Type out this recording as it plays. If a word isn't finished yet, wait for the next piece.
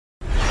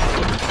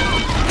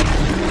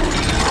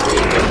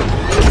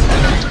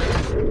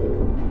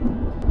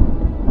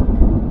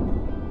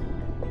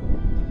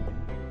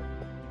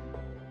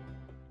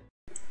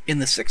In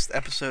the 6th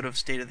episode of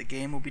State of the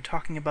Game, we'll be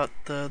talking about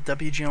the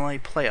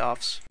WGLNA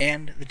playoffs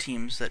and the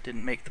teams that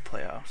didn't make the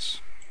playoffs.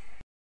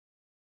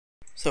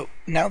 So,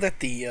 now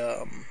that the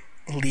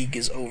league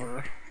is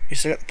over, we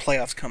still got the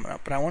playoffs coming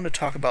up, but I want to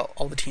talk about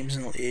all the teams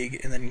in the league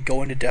and then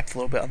go into depth a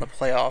little bit on the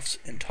playoffs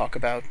and talk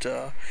about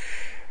the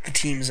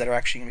teams that are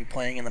actually going to be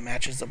playing and the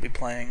matches they'll be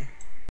playing.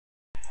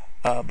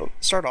 But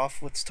start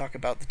off, let's talk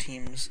about the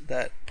teams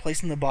that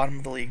placed in the bottom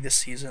of the league this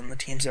season, the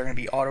teams that are going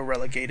to be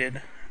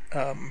auto-relegated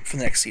for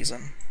the next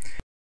season.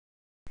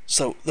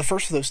 So the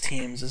first of those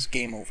teams is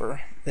Game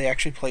Over. They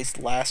actually placed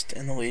last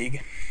in the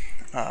league.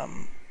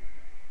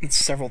 It's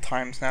several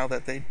times now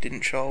that they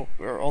didn't show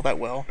all that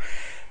well,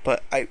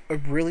 but I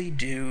really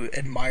do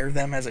admire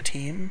them as a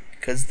team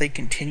because they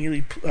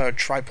continually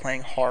try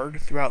playing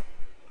hard throughout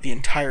the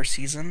entire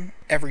season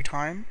every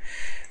time.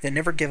 They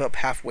never give up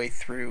halfway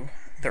through.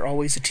 They're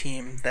always a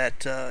team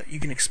that you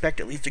can expect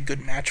at least a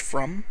good match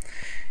from,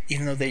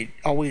 even though they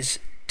always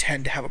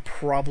tend to have a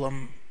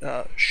problem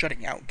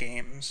shutting out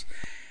games.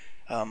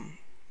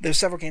 There's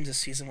several games this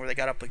season where they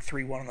got up like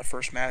 3-1 in the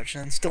first match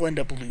and then still end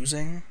up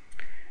losing,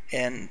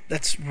 and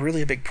that's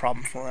really a big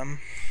problem for them.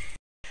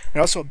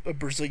 They're also a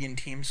Brazilian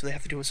team, so they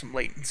have to deal with some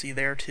latency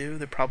there too.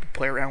 They probably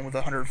play around with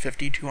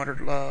 150,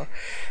 200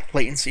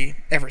 latency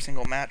every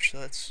single match, so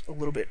that's a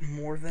little bit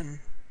more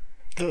than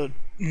the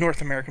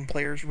North American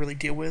players really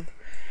deal with.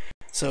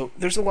 So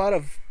there's a lot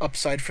of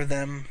upside for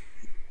them.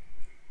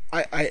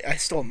 I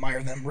still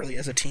admire them really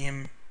as a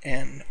team,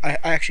 and I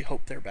actually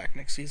hope they're back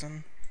next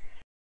season.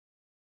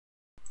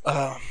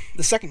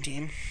 The second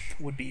team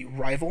would be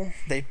Rival.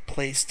 They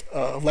placed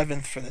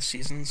 11th for this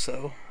season,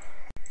 so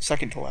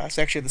second to last.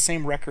 They actually had the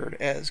same record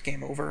as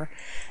Game Over.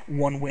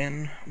 1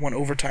 win, 1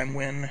 overtime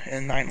win,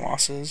 and 9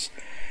 losses.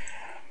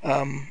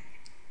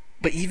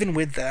 But even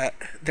with that,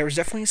 there was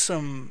definitely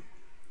some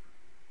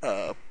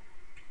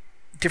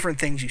different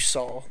things you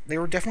saw. They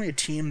were definitely a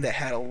team that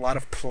had a lot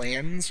of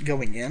plans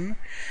going in,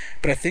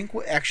 but I think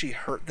what actually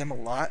hurt them a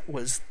lot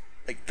was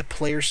like the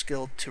player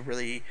skill to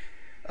really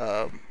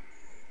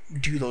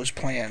do those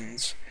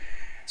plans.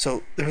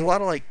 So there's a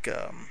lot of like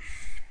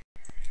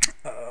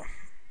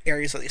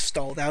areas that they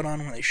stalled out on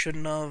when they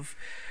shouldn't have.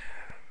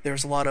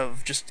 There's a lot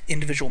of just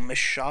individual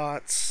missed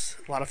shots,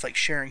 a lot of like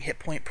sharing hit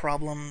point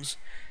problems,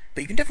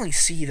 but you can definitely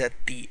see that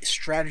the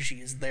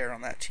strategy is there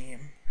on that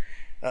team.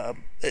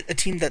 A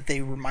team that they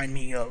remind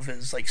me of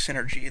is like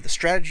Synergy. The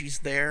strategy's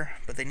there,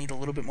 but they need a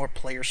little bit more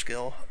player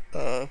skill,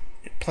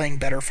 playing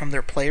better from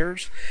their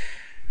players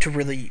to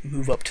really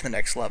move up to the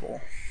next level.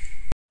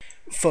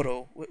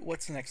 Photo,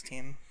 what's the next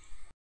team?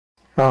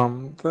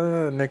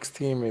 The next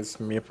team is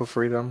Maple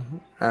Freedom,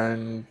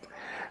 and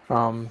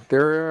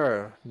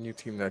they're a new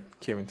team that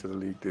came into the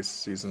league this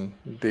season.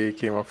 They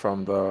came up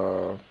from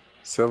the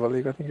Silver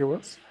League, I think it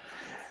was,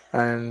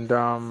 and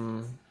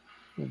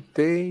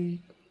they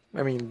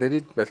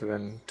did better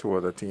than 2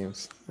 other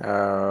teams.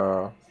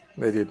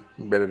 They did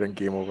better than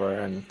Game Over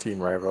and Team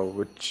Rival,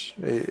 which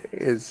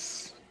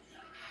is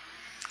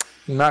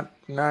not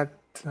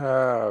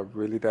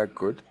really that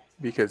good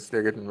because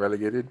they're getting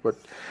relegated. But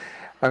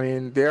I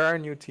mean, they are a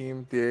new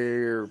team.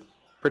 They're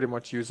pretty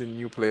much using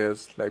new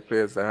players, like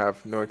players that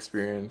have no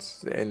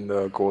experience in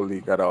the Gold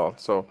League at all.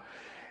 So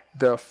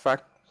the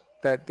fact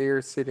that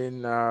they're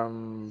sitting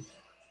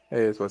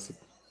is was it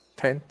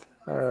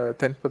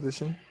 10th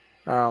position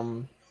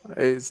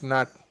is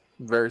not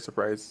very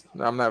surprised.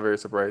 I'm not very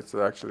surprised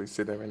to actually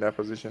see them in that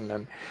position,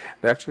 and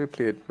they actually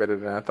played better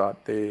than I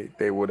thought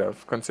they would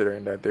have,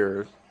 considering that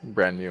they're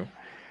brand new.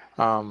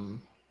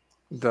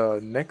 The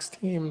next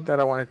team that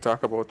I want to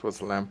talk about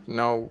was Lamp.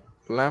 Now,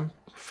 Lamp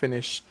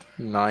finished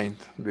 9th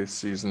this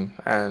season,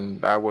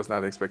 and I was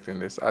not expecting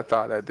this. I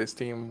thought that this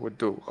team would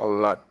do a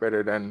lot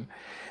better than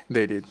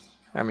they did.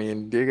 I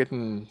mean, they're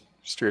getting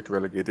straight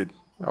relegated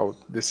out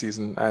this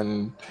season,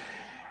 and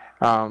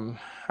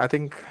I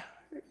think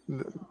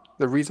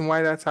the reason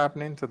why that's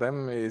happening to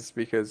them is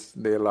because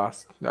they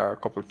lost a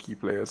couple of key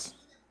players,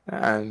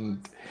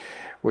 and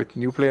with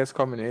new players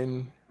coming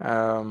in,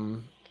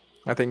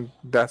 I think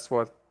that's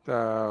what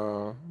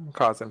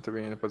caused them to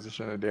be in the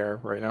position that they are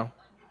right now.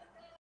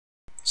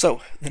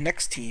 So the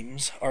next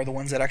teams are the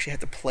ones that actually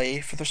have to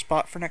play for their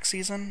spot for next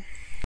season.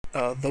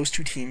 Those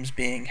 2 teams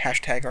being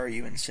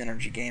 #RU and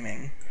Synergy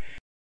Gaming.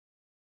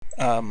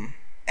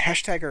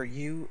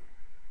 #RU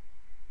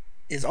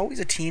is always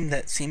a team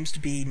that seems to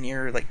be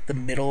near like the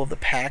middle of the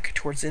pack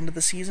towards the end of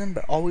the season,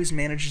 but always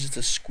manages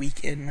to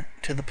squeak in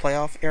to the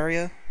playoff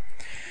area.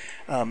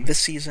 This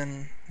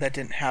season that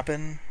didn't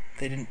happen.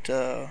 They didn't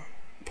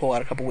pull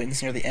out a couple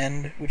wins near the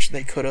end, which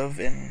they could have,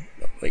 and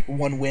like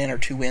 1 win or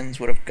 2 wins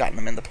would have gotten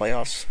them in the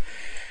playoffs.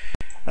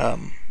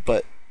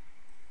 But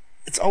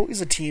it's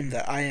always a team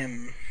that I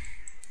am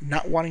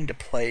not wanting to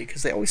play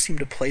because they always seem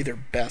to play their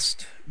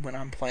best when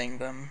I'm playing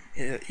them,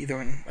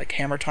 either in like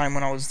Hammer Time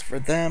when I was for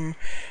them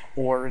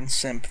or in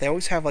Simp. They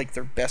always have like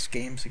their best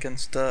games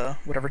against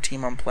whatever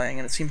team I'm playing,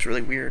 and it seems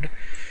really weird.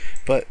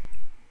 But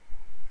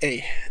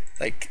hey,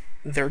 like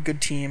they're a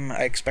good team.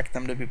 I expect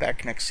them to be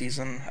back next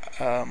season.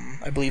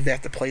 I believe they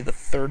have to play the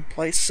third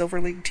place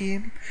Silver League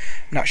team.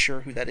 I'm not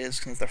sure who that is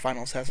since their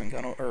finals hasn't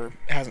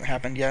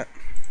happened yet.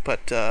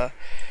 But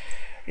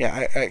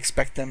yeah, I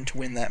expect them to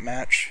win that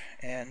match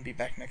and be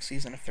back next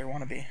season if they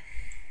want to be.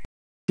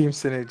 Team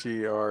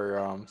Synergy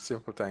or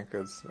Simple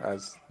Tankers,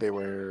 as they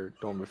were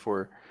known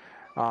before,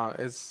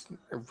 it's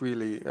a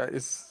really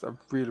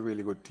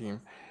good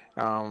team.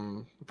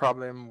 The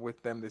problem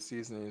with them this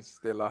season is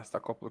they lost a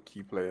couple of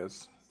key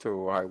players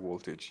to high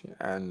voltage,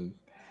 and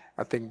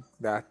I think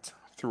that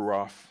threw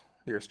off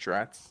their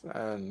strats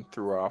and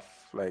threw off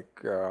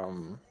like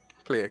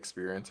play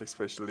experience,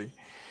 especially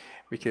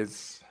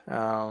because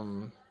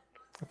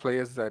the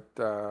players that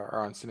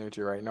are on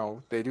Synergy right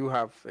now, they do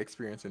have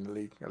experience in the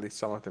league. At least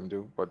some of them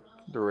do, but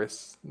the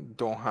rest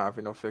don't have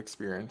enough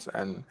experience.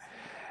 And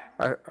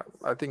I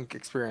I think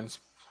experience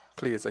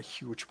plays a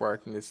huge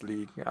part in this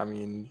league. I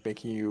mean,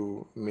 making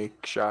you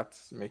make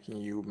shots, making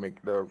you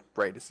make the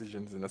right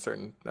decisions in a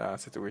certain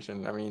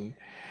situation. I mean,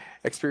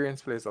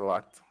 experience plays a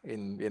lot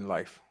in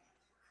life,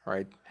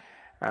 right?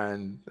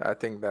 And I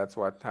think that's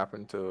what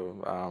happened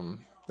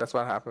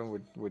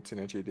with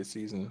Synergy this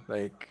season.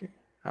 Like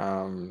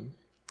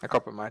a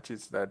couple of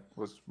matches that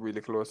was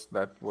really close.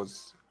 That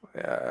was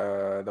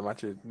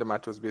the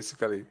match was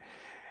basically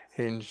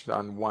hinged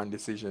on one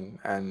decision,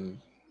 and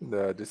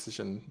the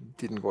decision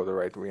didn't go the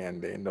right way,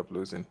 and they end up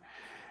losing.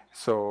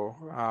 So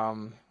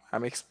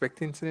I'm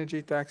expecting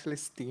Synergy to actually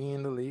stay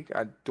in the league.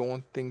 I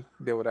don't think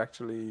they would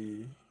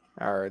actually,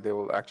 or they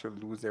will actually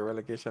lose their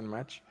relegation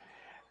match.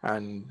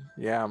 And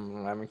yeah,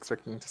 I'm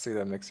expecting to see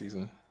them next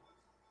season.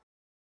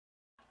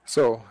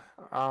 So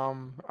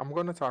I'm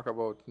going to talk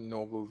about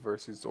Noble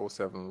versus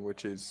O7,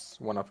 which is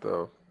one of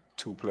the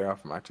two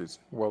playoff matches.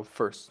 Well,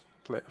 first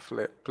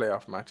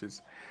playoff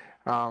matches.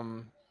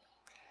 Um,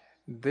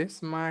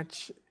 this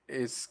match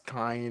is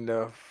kind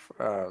of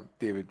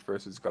David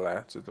versus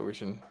Goliath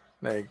situation.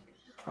 Like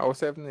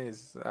O7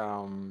 is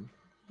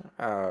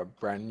a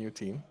brand new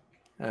team,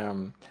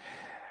 um,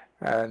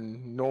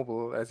 and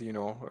Noble, as you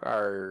know,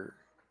 are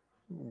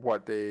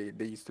what they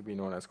used to be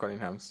known as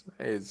Cunningham's,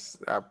 is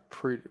a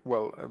pretty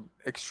well,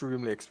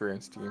 extremely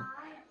experienced team.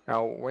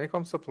 Now, when it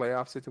comes to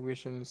playoff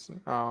situations,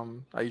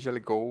 I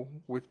usually go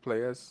with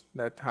players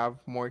that have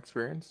more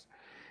experience.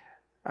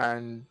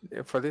 And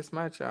for this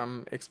match,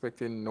 I'm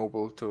expecting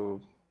Noble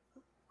to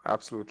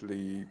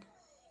absolutely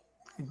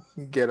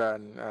get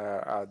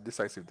a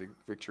decisive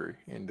victory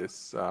in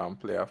this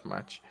playoff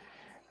match.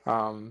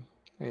 Um,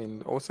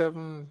 in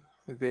 '07,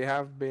 they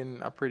have been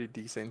a pretty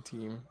decent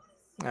team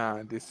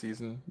this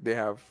season. They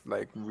have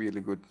like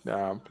really good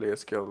player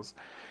skills.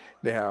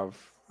 They have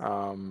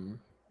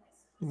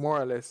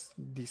more or less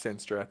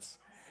decent strats.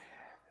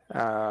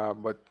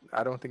 But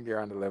I don't think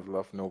they're on the level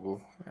of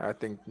Noble. I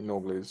think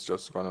Noble is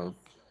just gonna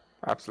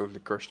absolutely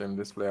crush them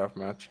this playoff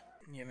match.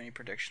 You have any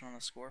prediction on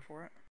the score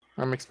for it?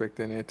 I'm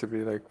expecting it to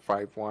be like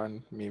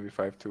 5-1, maybe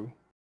 5-2.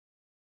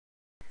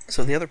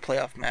 So the other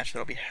playoff match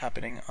that'll be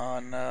happening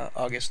on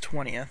August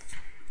 20th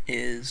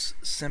is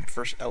Simp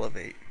vs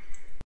Elevate.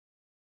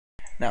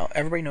 Now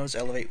everybody knows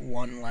Elevate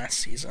won last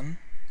season,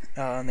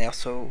 and they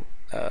also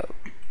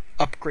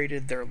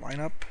upgraded their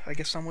lineup, I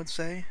guess some would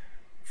say,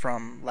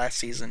 from last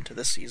season to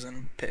this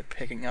season,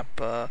 picking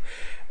up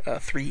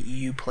 3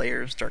 EU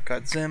players: Dark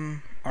God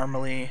Zim,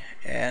 Armely,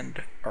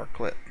 and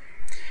Arklet.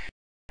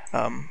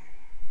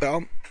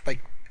 But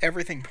like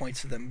everything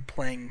points to them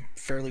playing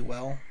fairly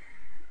well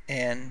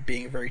and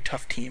being a very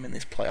tough team in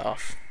this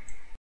playoff.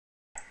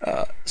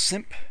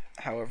 Simp,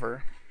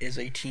 however, is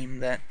a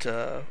team that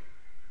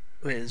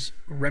is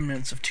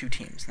remnants of 2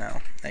 teams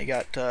now. They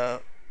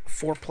got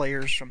 4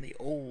 players from the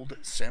old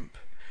Simp,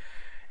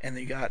 and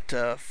they got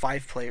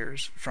 5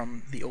 players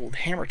from the old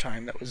Hammer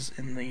Time that was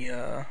in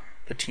the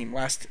team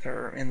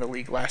in the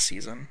league last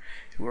season,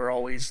 who are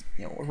always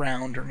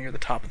around or near the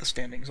top of the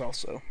standings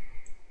also.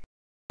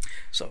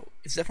 So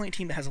it's definitely a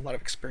team that has a lot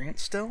of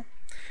experience still.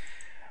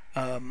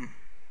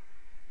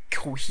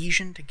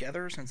 Cohesion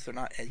together, since they're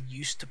not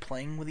used to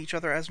playing with each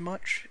other as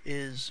much,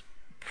 is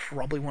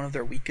probably one of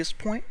their weakest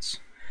points.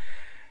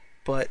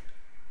 But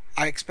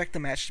I expect the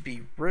match to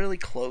be really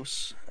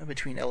close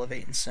between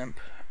Elevate and Simp.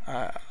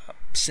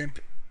 Simp,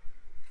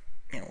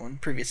 in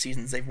previous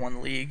seasons they've won the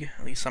league,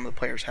 at least some of the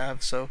players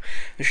have, so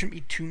there shouldn't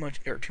be too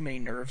many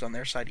nerves on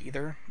their side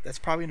either. That's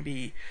probably going to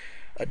be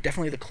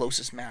definitely the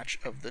closest match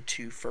of the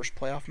 2 first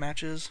playoff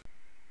matches.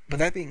 But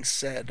that being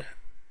said,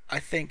 I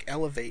think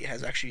Elevate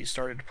has actually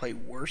started to play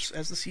worse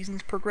as the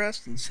season's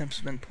progressed, and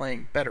Simp's been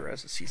playing better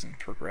as the season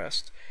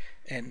progressed.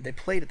 And they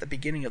played at the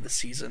beginning of the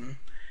season,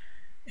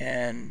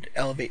 and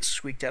Elevate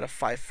squeaked out a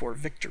 5-4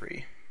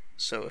 victory.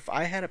 So if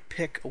I had to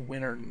pick a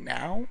winner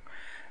now,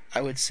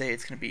 I would say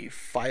it's going to be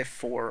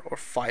 5-4 or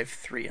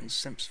 5-3 in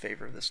Simp's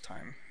favor this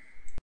time.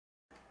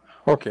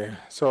 Okay,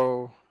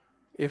 so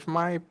if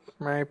my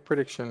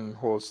prediction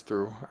holds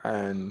through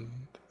and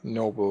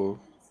Noble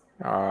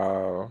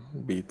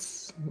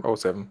beats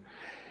 '07,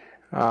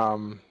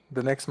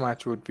 the next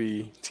match would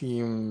be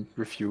Team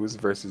Refuse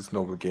versus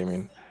Noble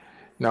Gaming.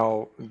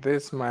 Now,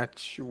 this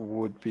match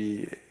would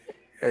be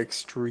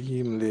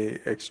extremely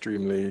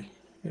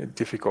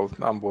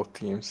difficult on both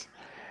teams.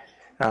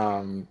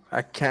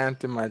 I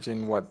can't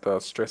imagine what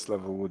the stress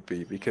level would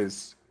be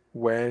because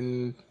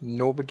when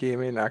Nova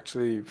Gaming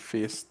actually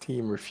faced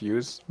Team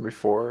Refuse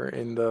before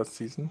in the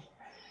season,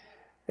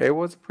 it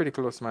was a pretty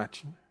close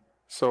match.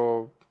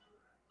 So,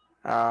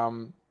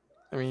 um,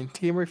 I mean,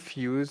 Team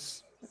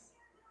Refuse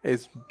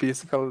is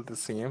basically the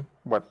same,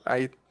 but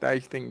I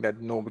think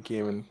that Nova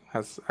Gaming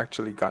has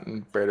actually gotten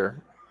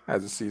better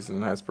as the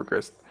season has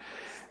progressed.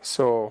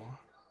 So,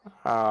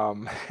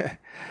 um,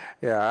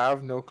 yeah, I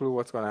have no clue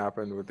what's going to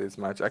happen with this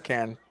match. I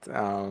can't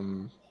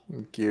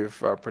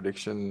give a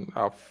prediction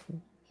of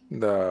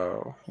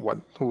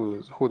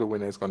who the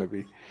winner is going to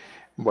be,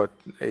 but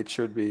it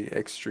should be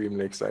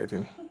extremely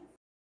exciting.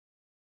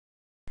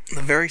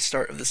 The very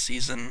start of the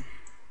season,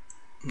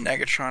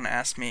 Negatron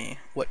asked me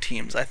what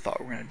teams I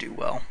thought were going to do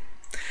well.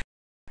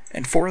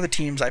 And four of the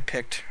teams I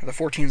picked, or the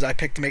four teams I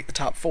picked to make the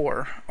top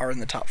four, are in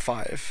the top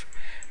five.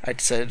 I'd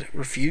said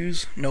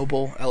Refuse,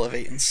 Noble,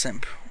 Elevate, and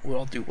Simp will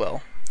all do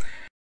well.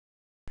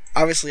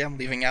 Obviously, I'm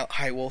leaving out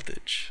High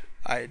Voltage.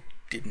 I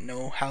didn't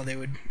know how they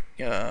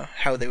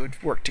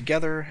would work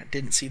together. I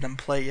didn't see them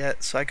play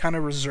yet, so I kind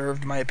of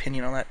reserved my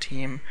opinion on that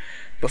team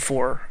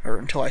before or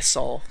until I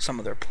saw some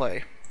of their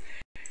play.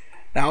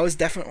 Now, I was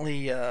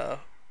definitely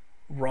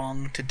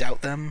wrong to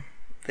doubt them.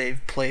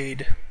 They've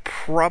played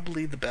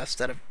probably the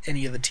best out of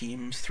any of the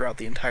teams throughout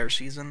the entire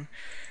season.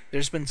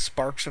 There's been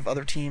sparks of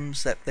other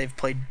teams that they've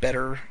played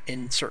better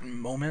in certain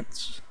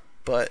moments,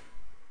 but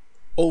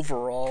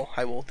overall,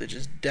 High Voltage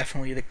is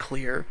definitely the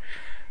clear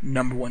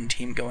number one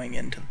team going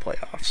into the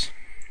playoffs.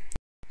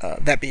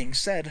 That being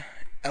said,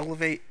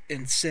 Elevate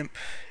and Simp,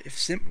 if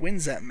Simp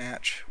wins that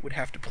match, would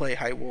have to play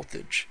High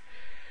Voltage.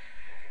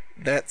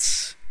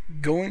 That's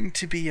going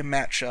to be a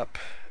matchup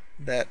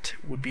that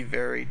would be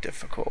very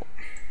difficult.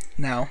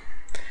 Now,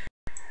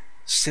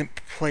 Simp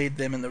played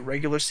them in the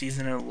regular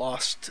season and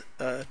lost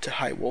to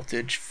High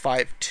Voltage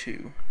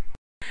 5-2.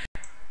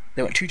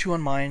 They went 2-2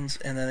 on Mines,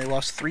 and then they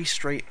lost 3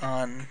 straight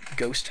on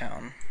Ghost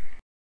Town.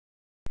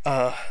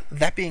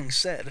 That being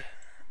said,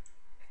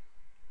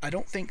 I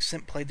don't think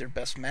Simp played their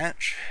best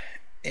match,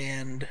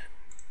 and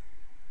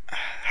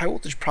High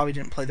Voltage probably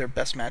didn't play their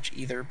best match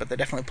either, but they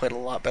definitely played a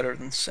lot better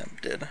than Simp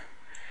did.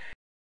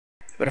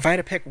 But if I had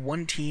to pick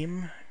one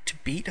team to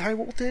beat High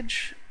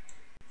Voltage,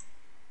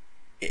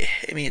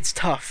 I mean, it's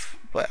tough,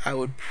 but I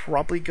would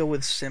probably go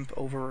with Simp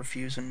over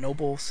Refuse and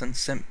Noble, since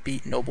Simp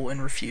beat Noble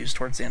and Refuse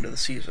towards the end of the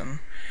season.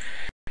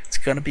 It's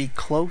going to be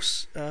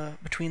close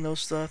between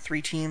those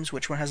three teams,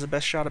 which one has the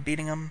best shot of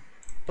beating them,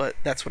 but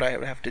that's what I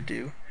would have to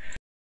do.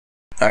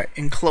 Alright,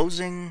 in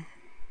closing,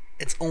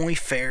 it's only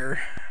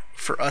fair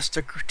for us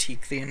to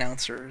critique the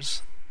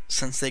announcers,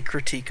 since they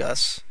critique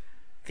us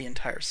the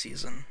entire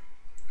season.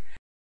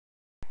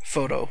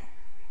 Photo.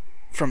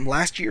 From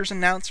last year's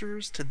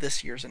announcers to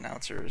this year's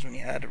announcers, when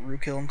you had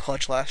Rukil and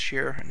Clutch last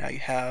year, and now you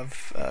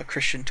have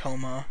Christian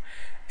Toma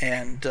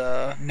and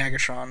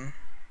Nagatron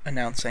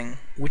announcing,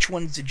 which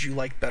ones did you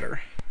like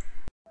better?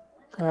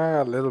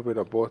 A little bit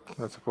of both,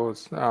 I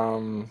suppose.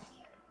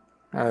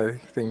 I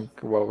think,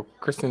 well,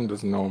 Christian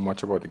doesn't know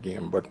much about the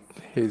game, but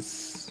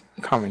his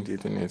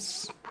commentating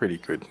is pretty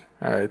good.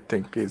 I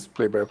think his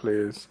play-by-play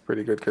is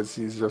pretty good because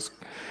he's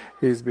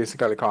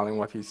basically calling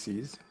what he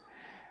sees.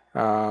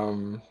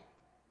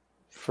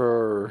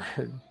 For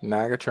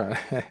Nagatron,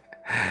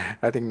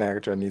 I think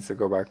Nagatron needs to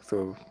go back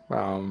to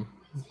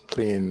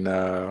playing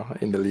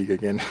in the league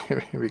again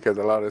because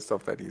a lot of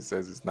stuff that he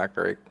says is not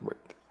correct. But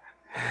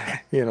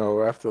you know,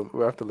 we have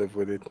to live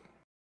with it.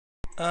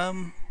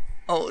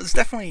 It's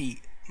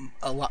definitely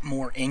a lot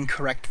more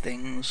incorrect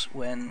things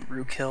when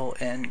Rukil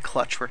and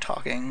Clutch were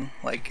talking.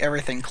 Like,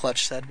 everything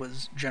Clutch said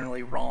was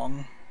generally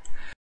wrong.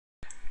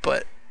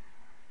 But,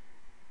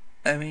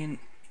 I mean,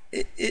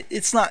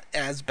 it's not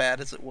as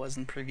bad as it was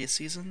in previous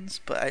seasons,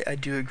 but I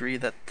do agree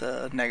that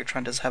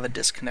Negatron does have a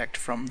disconnect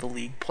from the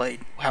league play,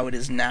 how it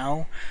is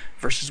now,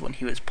 versus when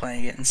he was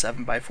playing it in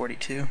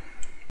 7x42.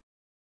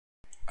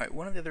 Alright,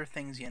 one of the other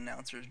things the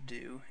announcers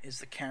do is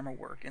the camera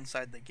work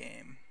inside the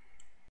game.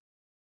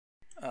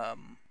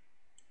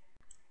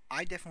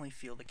 I definitely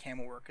feel the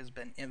camera work has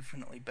been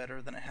infinitely better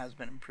than it has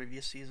been in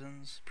previous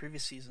seasons.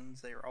 Previous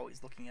seasons, they were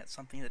always looking at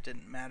something that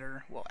didn't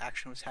matter while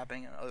action was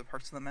happening in other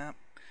parts of the map.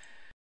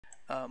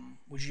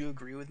 Would you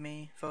agree with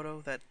me,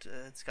 Photo, that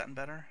it's gotten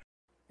better?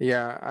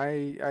 Yeah,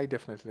 I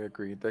definitely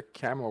agree. The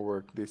camera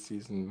work this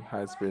season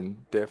has been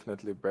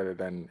definitely better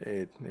than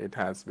it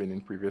has been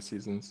in previous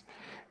seasons.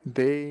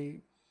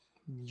 They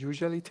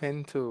usually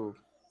tend to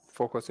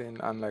focus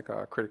in on like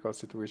a critical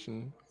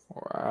situation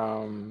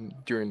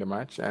during the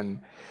match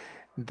and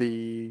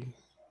the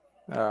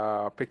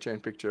picture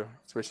in picture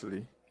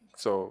especially.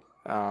 So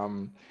at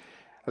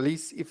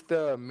least if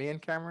the main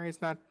camera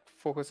is not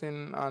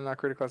focusing on a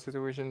critical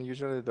situation,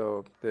 usually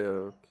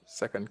the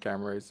second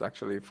camera is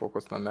actually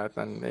focused on that,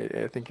 and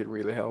I think it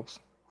really helps.